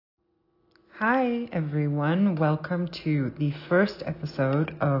Hi everyone, welcome to the first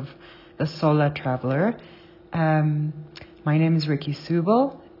episode of the Sola Traveler. My name is Ricky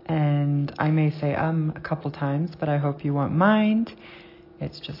Subel, and I may say a couple times, but I hope you won't mind.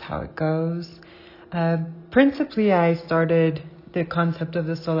 It's just how it goes. Principally, I started the concept of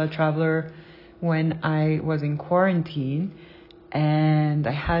the Sola Traveler when I was in quarantine, and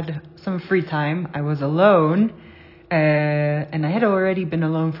I had some free time. I was alone. And I had already been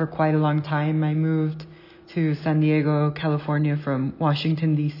alone for quite a long time. I moved to San Diego, California from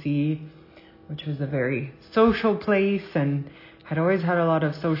Washington, D.C., which was a very social place and had always had a lot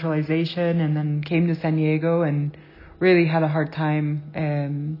of socialization, and then came to San Diego and really had a hard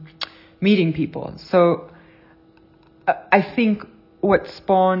time meeting people. So I think what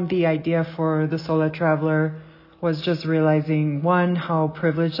spawned the idea for the Sola Traveler was just realizing, one, how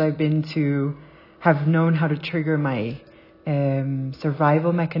privileged I've been to have known how to trigger my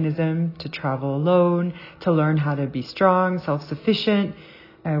survival mechanism to travel alone, to learn how to be strong, self-sufficient,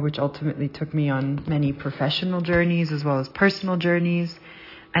 which ultimately took me on many professional journeys as well as personal journeys.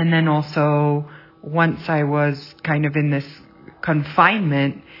 And then also, once I was kind of in this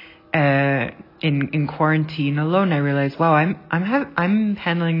confinement in quarantine alone, I realized, wow, I'm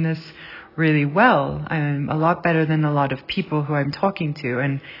handling this really well. I'm a lot better than a lot of people who I'm talking to,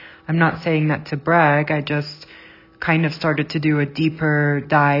 and I'm not saying that to brag. I just kind of started to do a deeper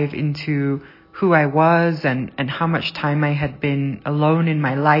dive into who I was and how much time I had been alone in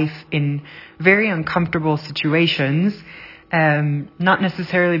my life in very uncomfortable situations. Not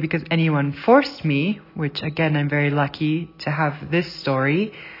necessarily because anyone forced me, which again, I'm very lucky to have this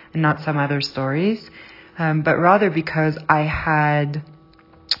story and not some other stories, but rather because I had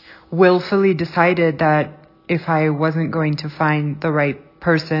willfully decided that if I wasn't going to find the right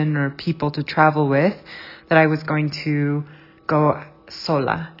person or people to travel with, that I was going to go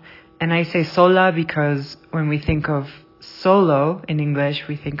sola. And I say sola because when we think of solo in English,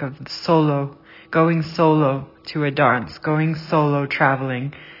 we think of solo, going solo to a dance, going solo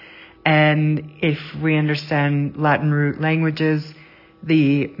traveling. And if we understand Latin root languages,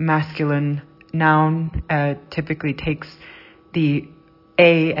 the masculine noun typically takes the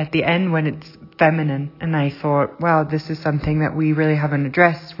A at the end when it's feminine. And I thought, wow, this is something that we really haven't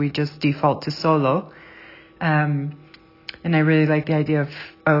addressed. We just default to solo. And I really like the idea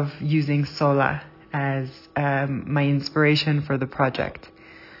of using sola as my inspiration for the project.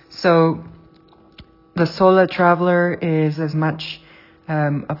 So the Sola Traveler is as much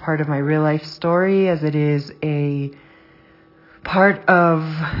a part of my real life story as it is a part of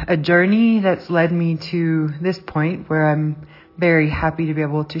a journey that's led me to this point where I'm very happy to be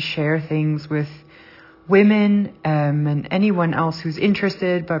able to share things with women and anyone else who's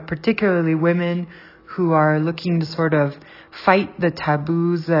interested, but particularly women who are looking to sort of fight the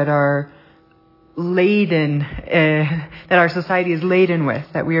taboos that are laden, that our society is laden with,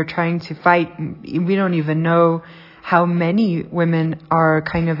 that we are trying to fight. We don't even know how many women are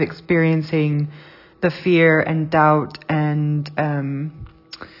kind of experiencing the fear and doubt and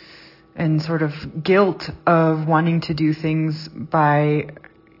sort of guilt of wanting to do things by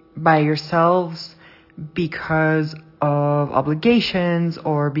yourselves because of obligations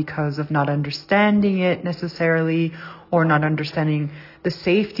or because of not understanding it necessarily or not understanding the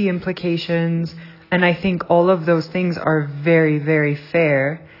safety implications. And I think all of those things are very, very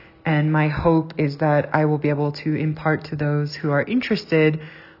fair. And my hope is that I will be able to impart to those who are interested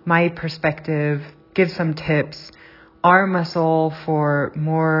my perspective, give some tips, arm us all for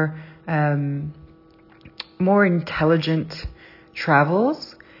more intelligent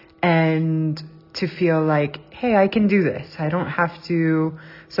travels, and to feel like, hey, I can do this. I don't have to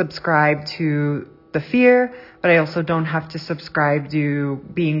subscribe to the fear, but I also don't have to subscribe to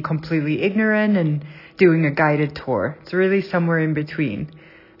being completely ignorant and doing a guided tour. It's really somewhere in between.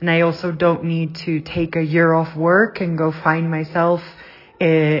 And I also don't need to take a year off work and go find myself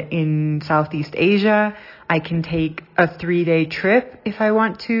in Southeast Asia. I can take a 3-day trip if I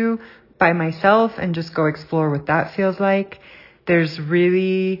want to by myself and just go explore what that feels like. There's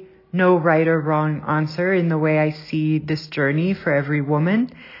really no right or wrong answer in the way I see this journey for every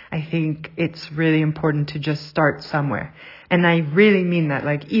woman. I think it's really important to just start somewhere. And I really mean that.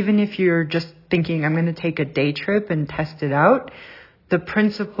 Like, even if you're just thinking, I'm going to take a day trip and test it out, the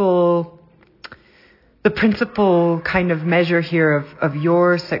principal kind of measure here of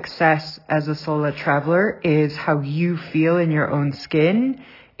your success as a solo traveler is how you feel in your own skin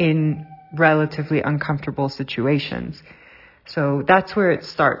in relatively uncomfortable situations. So that's where it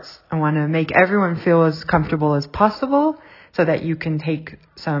starts. I want to make everyone feel as comfortable as possible so that you can take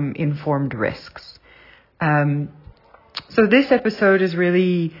some informed risks. So this episode is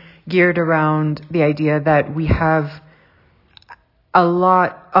really geared around the idea that we have a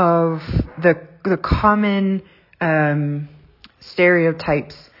lot of the common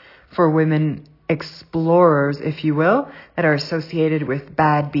stereotypes for women explorers, if you will, that are associated with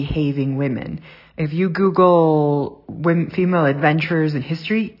bad behaving women. If you Google female adventurers in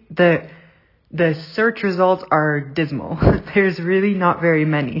history, the search results are dismal. There's really not very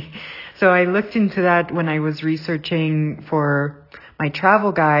many. So I looked into that when I was researching for my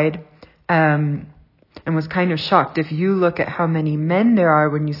travel guide, and was kind of shocked. If you look at how many men there are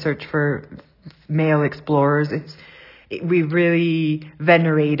when you search for male explorers, we really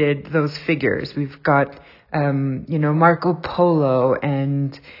venerated those figures. We've got, Marco Polo,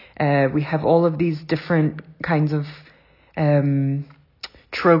 and we have all of these different kinds of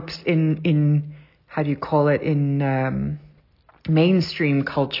tropes in how do you call it, in mainstream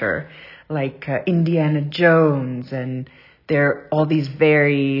culture, like Indiana Jones, and there are all these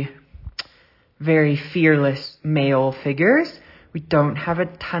very, very fearless male figures. We don't have a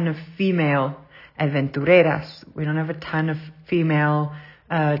ton of female aventureras. We don't have a ton of female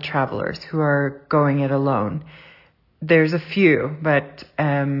travelers who are going it alone. There's a few, but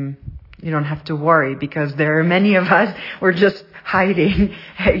you don't have to worry, because there are many of us. We're just hiding.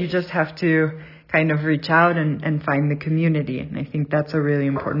 You just have to kind of reach out and find the community. And I think that's a really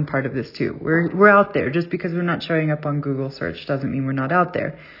important part of this too. We're out there. Just because we're not showing up on Google search doesn't mean we're not out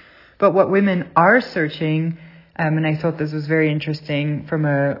there. But what women are searching, and I thought this was very interesting from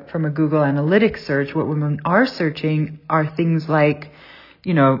a Google Analytics search, what women are searching are things like,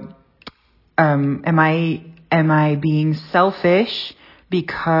 am I being selfish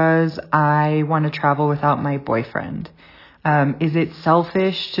because I want to travel without my boyfriend? Is it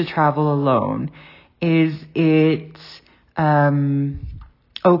selfish to travel alone? Is it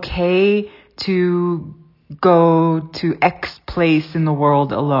okay to go to X place in the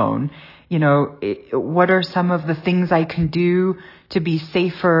world alone? What are some of the things I can do to be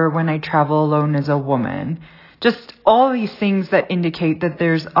safer when I travel alone as a woman? Just all these things that indicate that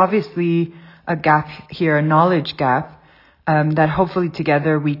there's obviously a gap here, a knowledge gap, that hopefully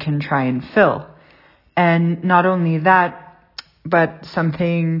together we can try and fill. And not only that, but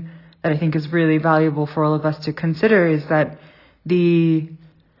something that I think is really valuable for all of us to consider is that the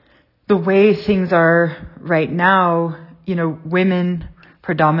way things are right now, women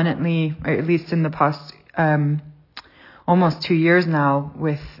predominantly, or at least in the past almost 2 years now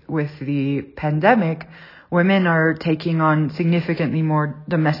with the pandemic, women are taking on significantly more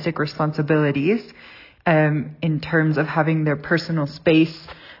domestic responsibilities in terms of having their personal space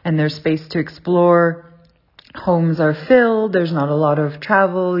and their space to explore. Homes are filled. There's not a lot of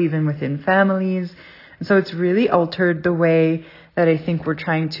travel, even within families. And so it's really altered the way that I think we're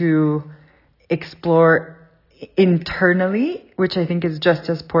trying to explore internally, which I think is just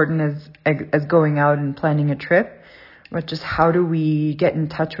as important as going out and planning a trip, but just how do we get in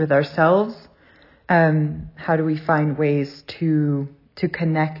touch with ourselves? How do we find ways to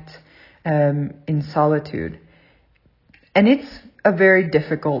connect in solitude? And it's a very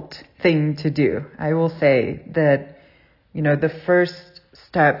difficult thing to do. I will say that, the first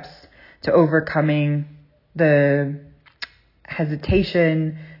steps to overcoming the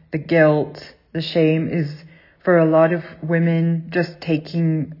hesitation, the guilt, the shame is for a lot of women just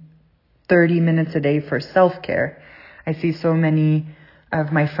taking 30 minutes a day for self-care. I see so many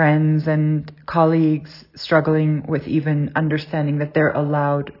of my friends and colleagues struggling with even understanding that they're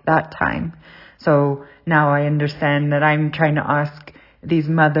allowed that time. So now I understand that I'm trying to ask these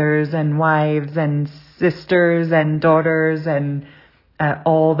mothers and wives and sisters and daughters and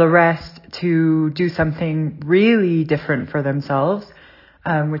all the rest to do something really different for themselves,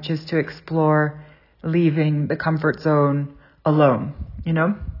 which is to explore leaving the comfort zone alone,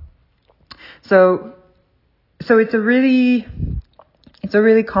 So it's a really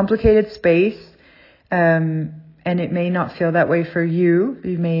complicated space, and it may not feel that way for you.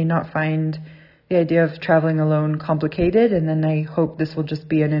 You may not find the idea of traveling alone complicated, and then I hope this will just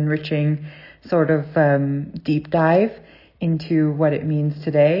be an enriching sort of deep dive into what it means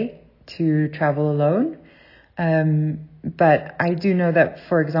today to travel alone. But I do know that,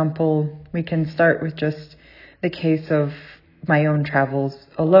 for example, we can start with just the case of my own travels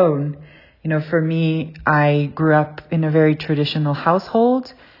alone. For me, I grew up in a very traditional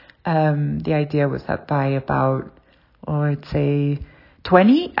household. The idea was that by about, I'd say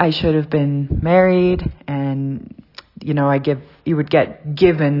 20, I should have been married, and you would get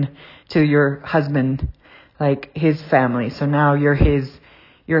given to your husband, like his family. So now you're his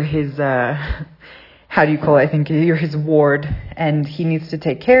how do you call it? I think you're his ward, and he needs to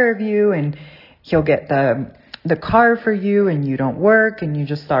take care of you, and he'll get the the car for you and you don't work and you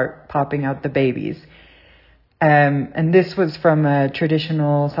just start popping out the babies. And this was from a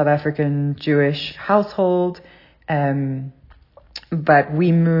traditional South African Jewish household. But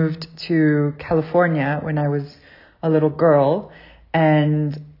we moved to California when I was a little girl,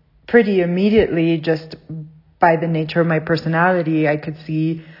 and pretty immediately, just by the nature of my personality, I could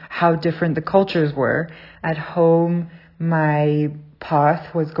see how different the cultures were. At home, my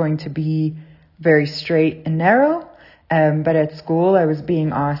path was going to be very straight and narrow, but at school I was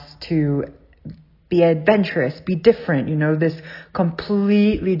being asked to be adventurous, be different, this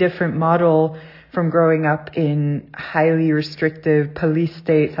completely different model from growing up in highly restrictive police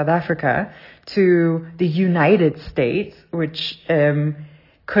state South Africa to the United States, which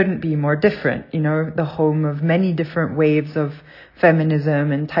couldn't be more different, the home of many different waves of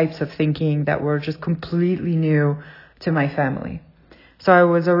feminism and types of thinking that were just completely new to my family. So I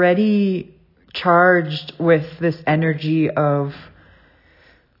was already charged with this energy of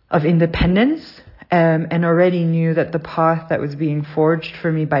independence, and already knew that the path that was being forged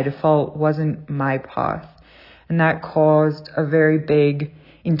for me by default wasn't my path. And that caused a very big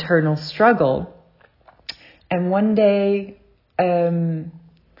internal struggle. And one day, as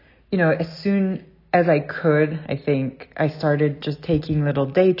soon as I could, I think I started just taking little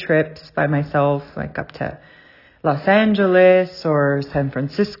day trips by myself, like up to Los Angeles or San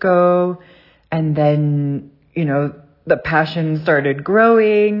Francisco. And then, the passion started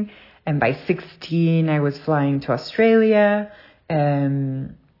growing. And by 16, I was flying to Australia.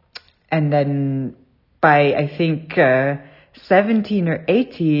 And then by, I think, 17 or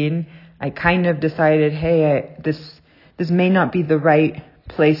 18, I kind of decided, hey, this may not be the right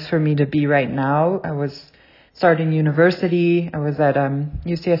place for me to be right now. I was starting university. I was at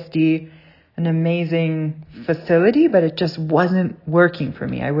UCSD, an amazing facility, but it just wasn't working for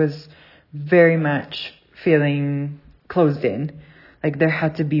me. I was very much feeling closed in. Like there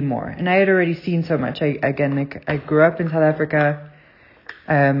had to be more. And I had already seen so much. I grew up in South Africa.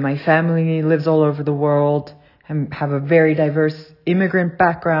 My family lives all over the world and have a very diverse immigrant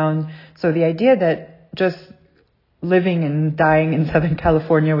background. So the idea that just living and dying in Southern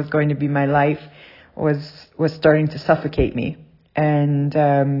California was going to be my life was starting to suffocate me. And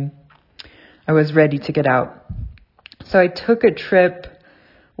I was ready to get out. So I took a trip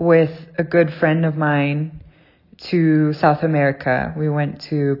with a good friend of mine to South America. We went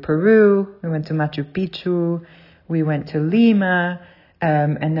to Peru, we went to Machu Picchu, we went to Lima,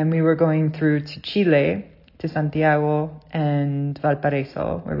 and then we were going through to Chile, to Santiago and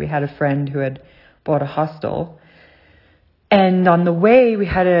Valparaiso, where we had a friend who had bought a hostel. And on the way, we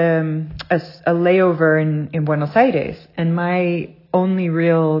had a layover in Buenos Aires. And my only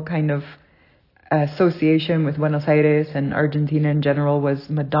real kind of association with Buenos Aires and Argentina in general was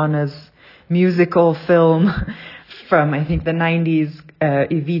Madonna's musical film from, I think, the 90s,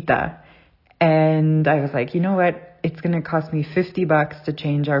 Evita. And I was like, you know what? It's going to cost me $50 to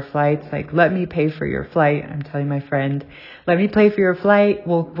change our flights. Like, let me pay for your flight. I'm telling my friend, let me pay for your flight.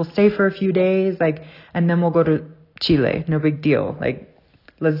 We'll stay for a few days, and then we'll go to Chile. No big deal.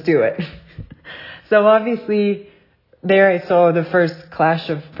 Let's do it. So obviously there I saw the first clash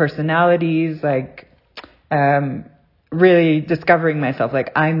of personalities, really discovering myself.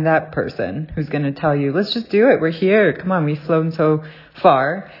 I'm that person who's going to tell you, let's just do it. We're here. Come on. We've flown so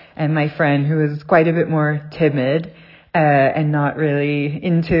far. And my friend, who is quite a bit more timid, and not really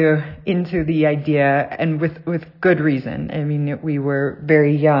into the idea, and with good reason. I mean, we were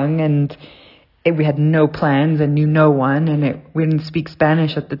very young and we had no plans and knew no one, and we didn't speak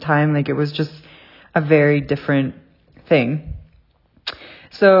Spanish at the time. It was just a very different thing.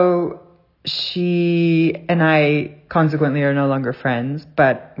 So she and I consequently are no longer friends,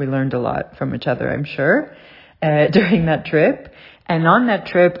 but we learned a lot from each other, I'm sure, during that trip. And on that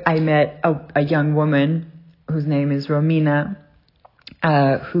trip, I met a young woman whose name is Romina,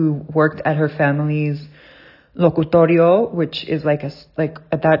 who worked at her family's locutorio, which is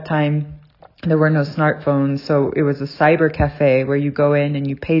at that time, there were no smartphones, so it was a cyber cafe where you go in and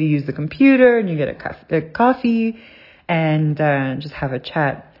you pay to use the computer and you get a coffee and just have a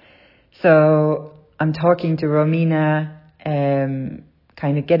chat. So I'm talking to Romina,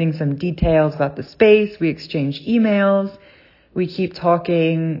 kind of getting some details about the space. We exchange emails. We keep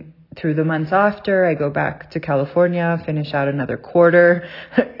talking through the months after. I go back to California, finish out another quarter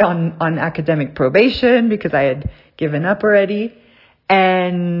on academic probation because I had given up already.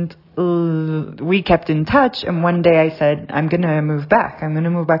 And we kept in touch. And one day I said, I'm going to move back. I'm going to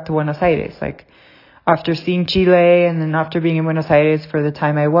move back to Buenos Aires. After seeing Chile and then after being in Buenos Aires for the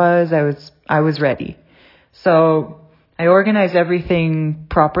time I was ready. So I organized everything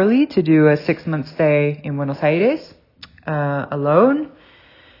properly to do a 6-month stay in Buenos Aires alone.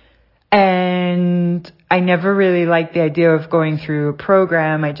 And I never really liked the idea of going through a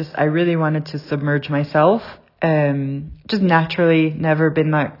program. I really wanted to submerge myself. Just naturally never been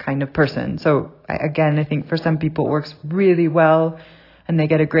that kind of person. So I think for some people it works really well and they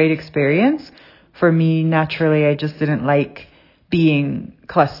get a great experience. For me, naturally, I just didn't like being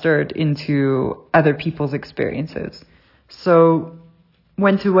clustered into other people's experiences. So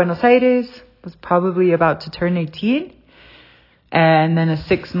went to Buenos Aires, was probably about to turn 18. And then a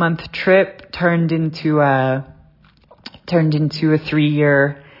 6-month trip turned into a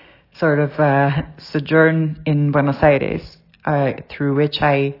 3-year sort of sojourn in Buenos Aires, through which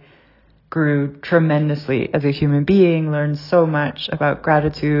I grew tremendously as a human being, learned so much about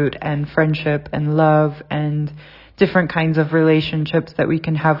gratitude and friendship and love and different kinds of relationships that we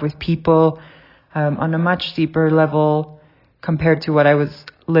can have with people on a much deeper level compared to what I was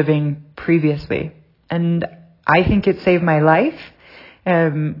living previously. And I think it saved my life.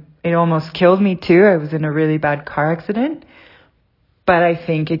 It almost killed me too. I was in a really bad car accident. But I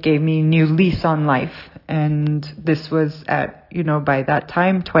think it gave me a new lease on life. And this was at, by that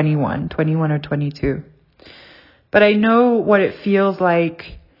time, 21 or 22. But I know what it feels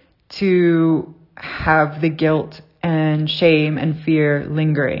like to have the guilt and shame and fear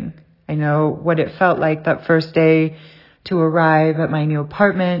lingering. I know what it felt like that first day to arrive at my new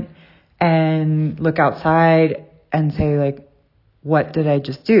apartment and look outside and say, like, what did I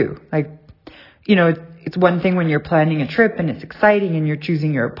just do? It's one thing when you're planning a trip and it's exciting and you're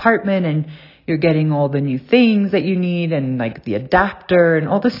choosing your apartment and you're getting all the new things that you need and like the adapter and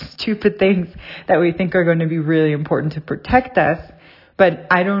all the stupid things that we think are going to be really important to protect us. But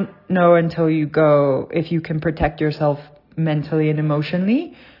I don't know until you go if you can protect yourself mentally and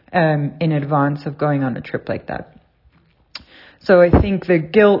emotionally in advance of going on a trip like that. So I think the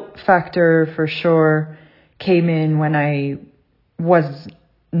guilt factor for sure came in when I was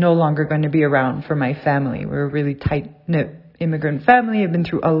no longer going to be around for my family. We're a really tight-knit immigrant family. I've been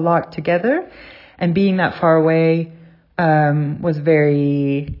through a lot together. And being that far away was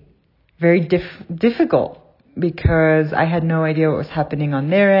very, very difficult because I had no idea what was happening on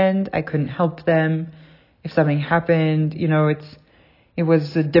their end. I couldn't help them. If something happened, it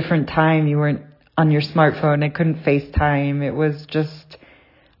was a different time. You weren't on your smartphone. I couldn't FaceTime. It was just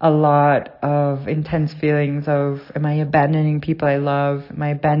a lot of intense feelings of, am I abandoning people I love? Am I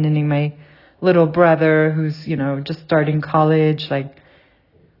abandoning my little brother who's, just starting college? Like,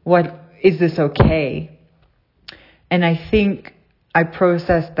 what, is this okay? And I think I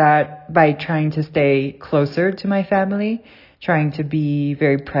processed that by trying to stay closer to my family, trying to be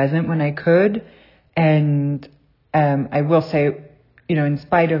very present when I could. And I will say, in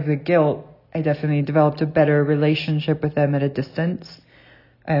spite of the guilt, I definitely developed a better relationship with them at a distance.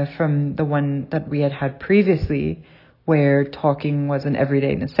 From the one that we had previously, where talking was an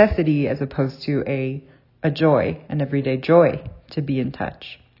everyday necessity as opposed to an everyday joy to be in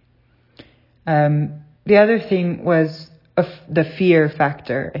touch. The other thing was the fear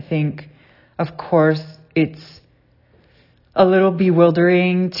factor. I think, of course, it's a little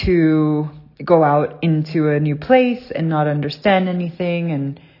bewildering to go out into a new place and not understand anything,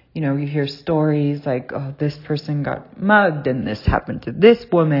 and you hear stories like, oh, this person got mugged and this happened to this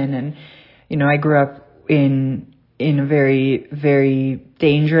woman. And, I grew up in a very, very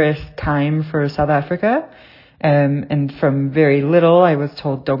dangerous time for South Africa. And from very little, I was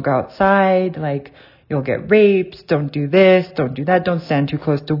told, don't go outside. Like, you'll get raped. Don't do this. Don't do that. Don't stand too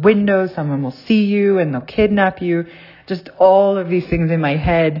close to windows. Someone will see you and they'll kidnap you. Just all of these things in my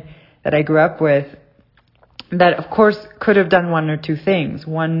head that I grew up with. That, of course, could have done one or two things.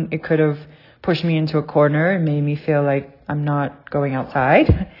 One, it could have pushed me into a corner and made me feel like I'm not going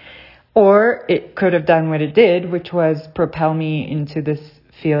outside. Or it could have done what it did, which was propel me into this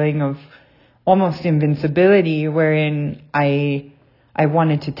feeling of almost invincibility, wherein I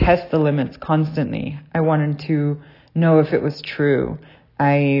wanted to test the limits constantly. I wanted to know if it was true.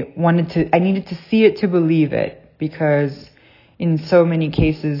 I needed to see it to believe it, because in so many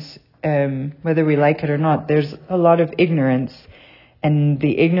cases, whether we like it or not, there's a lot of ignorance, and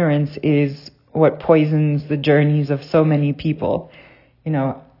the ignorance is what poisons the journeys of so many people.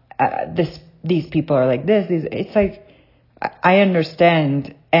 These people are like this. It's like, I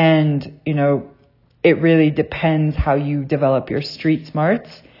understand, and it really depends how you develop your street smarts,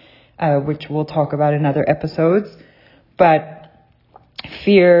 which we'll talk about in other episodes. But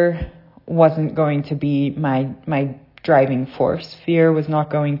fear wasn't going to be my driving force. Fear was not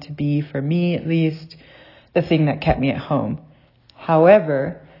going to be, for me at least, the thing that kept me at home.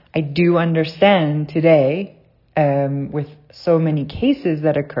 However, I do understand today with so many cases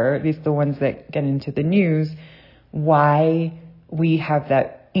that occur, at least the ones that get into the news, why we have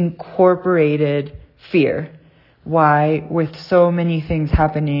that incorporated fear. Why, with so many things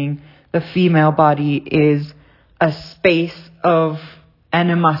happening, the female body is a space of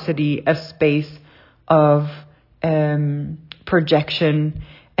animosity, a space of projection,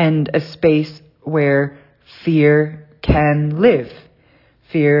 and a space where fear can live.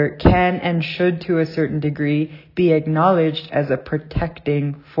 Fear can and should, to a certain degree, be acknowledged as a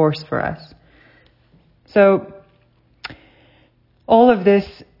protecting force for us. So, all of this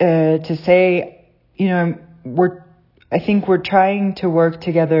to say, I think we're trying to work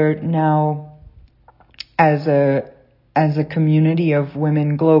together now as a community of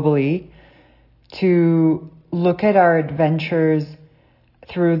women globally to look at our adventures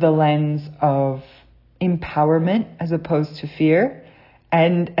through the lens of empowerment as opposed to fear.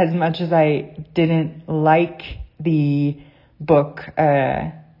 And as much as I didn't like the book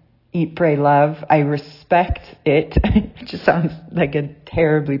Eat, Pray, Love, I respect it. It just sounds like a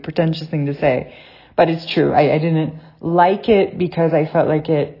terribly pretentious thing to say, but it's true. I didn't like it because I felt like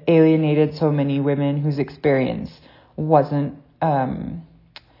it alienated so many women whose experience wasn't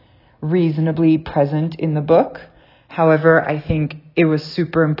reasonably present in the book. However, I think it was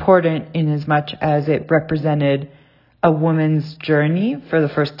super important in as much as it represented a woman's journey for the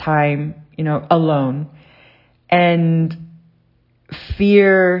first time, alone. And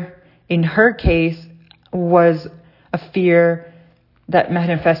fear, in her case, was a fear that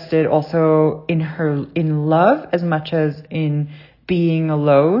manifested also in love as much as in being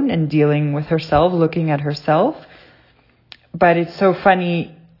alone and dealing with herself, looking at herself. But it's so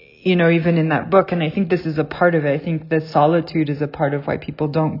funny, even in that book, and I think this is a part of it. I think the solitude is a part of why people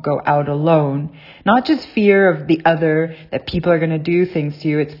don't go out alone. Not just fear of the other, that people are going to do things to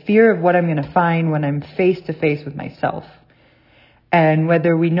you. It's fear of what I'm going to find when I'm face to face with myself. And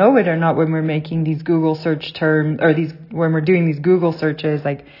whether we know it or not, when we're making these Google search terms, or when we're doing these Google searches,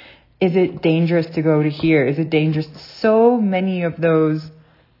 like, is it dangerous to go to here? Is it dangerous? So many of those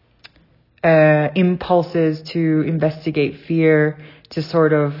impulses to investigate fear, to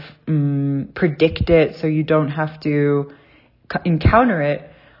sort of predict it so you don't have to encounter it.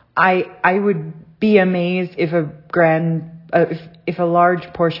 I would be amazed if if a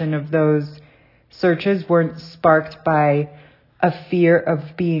large portion of those searches weren't sparked by a fear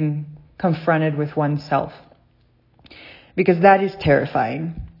of being confronted with oneself, because that is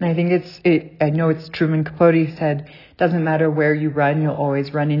terrifying. And I think I know it's Truman Capote said, doesn't matter where you run, you'll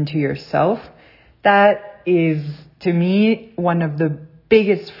always run into yourself. That is, to me, one of the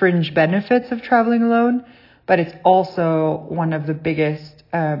biggest fringe benefits of traveling alone, but it's also one of the biggest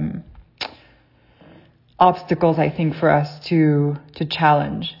obstacles, I think, for us to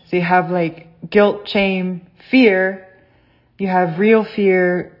challenge. So you have guilt, shame, fear. You have real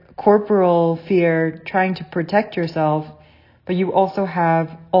fear, corporal fear, trying to protect yourself, but you also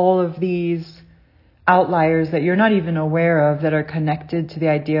have all of these outliers that you're not even aware of that are connected to the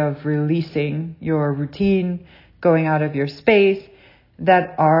idea of releasing your routine, going out of your space,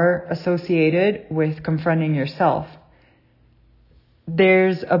 that are associated with confronting yourself.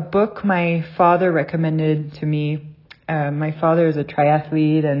 There's a book my father recommended to me. My father is a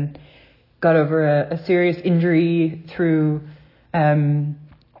triathlete and got over a serious injury through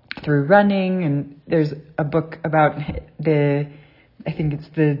running, and there's a book about I think it's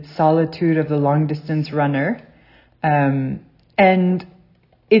the solitude of the long distance runner. And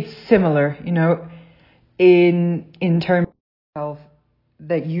it's similar, in terms of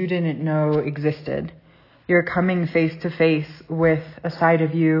that you didn't know existed. You're coming face to face with a side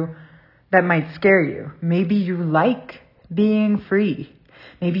of you that might scare you. Maybe you like being free.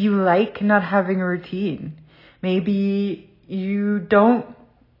 Maybe you like not having a routine. Maybe you don't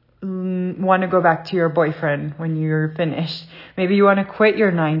want to go back to your boyfriend when you're finished. Maybe you want to quit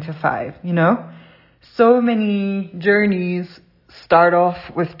your 9 to 5, So many journeys start off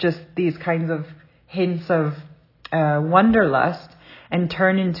with just these kinds of hints of wanderlust and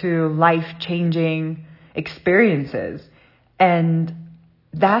turn into life-changing experiences. And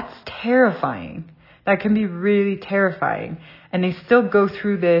that's terrifying. That can be really terrifying. And I still go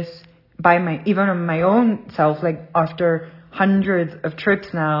through this even on my own self, after hundreds of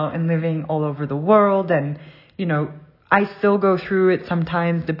trips now and living all over the world. And, I still go through it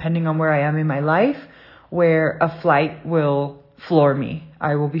sometimes, depending on where I am in my life, where a flight will floor me.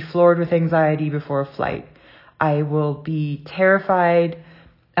 I will be floored with anxiety before a flight. I will be terrified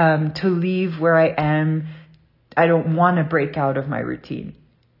to leave where I am. I don't want to break out of my routine.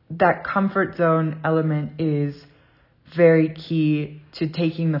 That comfort zone element is very key to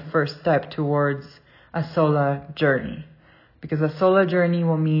taking the first step towards a Sola journey. Because a Sola journey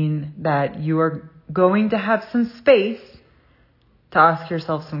will mean that you are going to have some space to ask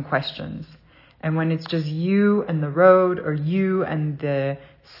yourself some questions. And when it's just you and the road, or you and the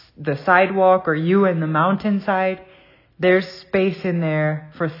sidewalk, or you and the mountainside, there's space in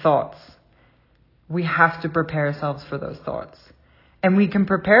there for thoughts. We have to prepare ourselves for those thoughts. And we can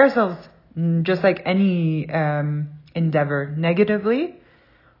prepare ourselves just like any endeavor negatively,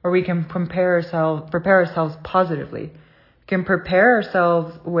 or we can prepare ourselves positively. We can prepare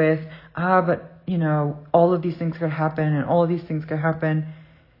ourselves with, but all of these things could happen and all of these things could happen.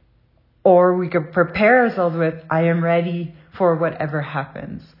 Or we could prepare ourselves with, I am ready for whatever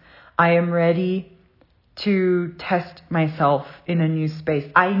happens. I am ready to test myself in a new space.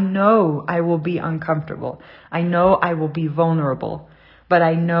 I know I will be uncomfortable. I know I will be vulnerable. But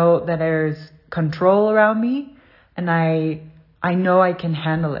I know that there's control around me, and I know I can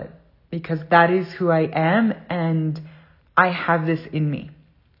handle it, because that is who I am, and I have this in me.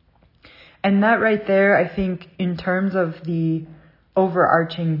 And that right there, I think, in terms of the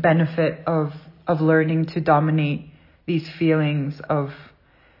overarching benefit of learning to dominate these feelings of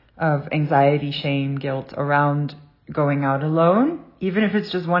anxiety, shame, guilt around going out alone, even if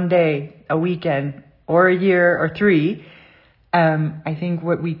it's just one day, a weekend, or a year, or 3, I think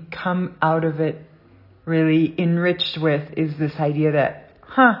what we come out of it really enriched with is this idea that,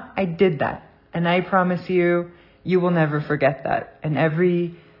 I did that. And I promise you, you will never forget that. And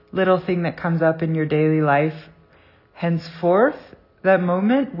every little thing that comes up in your daily life, henceforth, that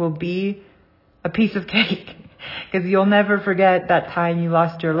moment will be a piece of cake. Because you'll never forget that time you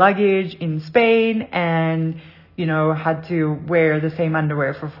lost your luggage in Spain and, had to wear the same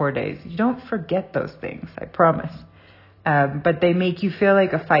underwear for 4 days. You don't forget those things, I promise. But they make you feel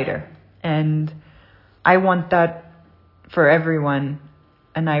like a fighter. And I want that for everyone.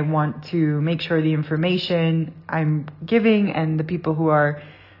 And I want to make sure the information I'm giving and the people who are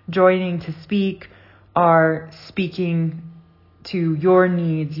joining to speak are speaking to your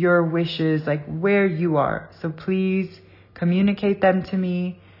needs, your wishes, like where you are. So please communicate them to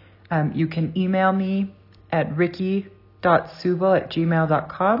me. You can email me at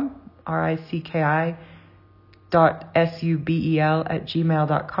ricky.subel@gmail.com,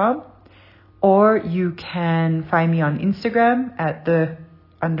 ricky.subel@gmail.com. Or you can find me on Instagram at the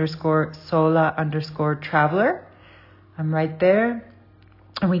 _Sola_traveler. I'm right there,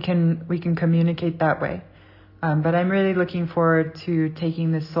 and we can communicate that way. But I'm really looking forward to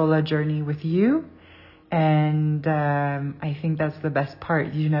taking this Sola journey with you. And I think that's the best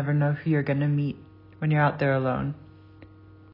part. You never know who you're going to meet when you're out there alone.